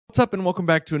What's up, and welcome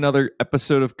back to another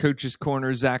episode of Coach's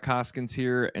Corner. Zach Hoskins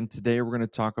here, and today we're going to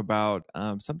talk about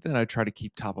something that I try to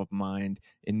keep top of mind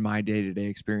in my day-to-day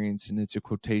experience, and it's a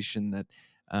quotation that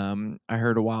I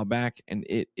heard a while back, and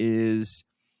it is,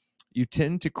 "You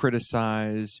tend to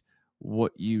criticize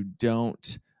what you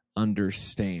don't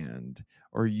understand,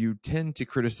 or you tend to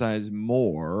criticize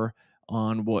more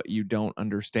on what you don't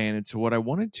understand." And so what I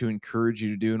wanted to encourage you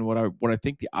to do, and what I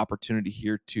think the opportunity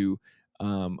here to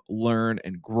learn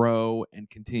and grow and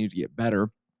continue to get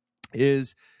better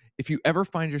is, if you ever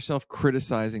find yourself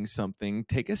criticizing something,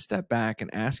 take a step back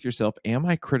and ask yourself, am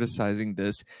I criticizing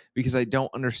this because I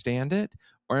don't understand it?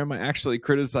 Or am I actually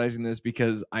criticizing this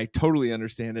because I totally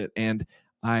understand it and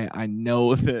I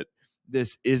know that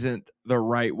this isn't the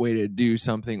right way to do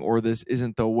something, or this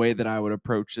isn't the way that I would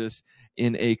approach this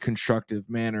in a constructive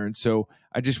manner? And so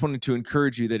I just wanted to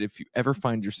encourage you that if you ever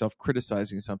find yourself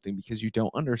criticizing something because you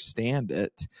don't understand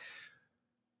it,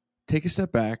 take a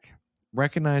step back,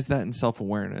 recognize that in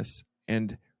self-awareness,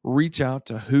 and reach out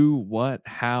to who, what,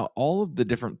 how, all of the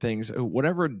different things,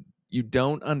 whatever you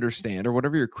don't understand or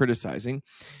whatever you're criticizing.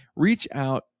 Reach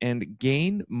out and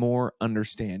gain more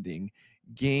understanding,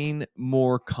 gain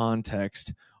more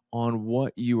context on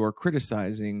what you are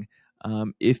criticizing,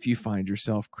 if you find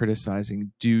yourself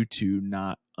criticizing due to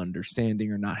not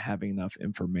understanding or not having enough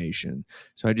information.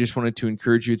 So I just wanted to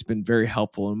encourage you. It's been very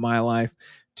helpful in my life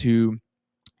to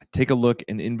take a look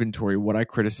and inventory what I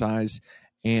criticize,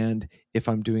 and if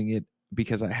I'm doing it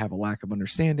because I have a lack of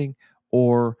understanding,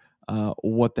 or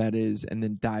what that is, and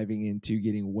then diving into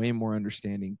getting way more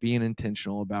understanding, being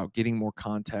intentional about getting more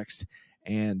context,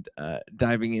 and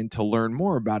diving in to learn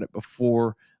more about it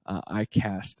before I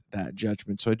cast that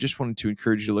judgment. So I just wanted to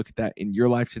encourage you to look at that in your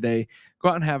life today. Go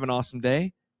out and have an awesome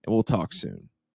day, and we'll talk soon.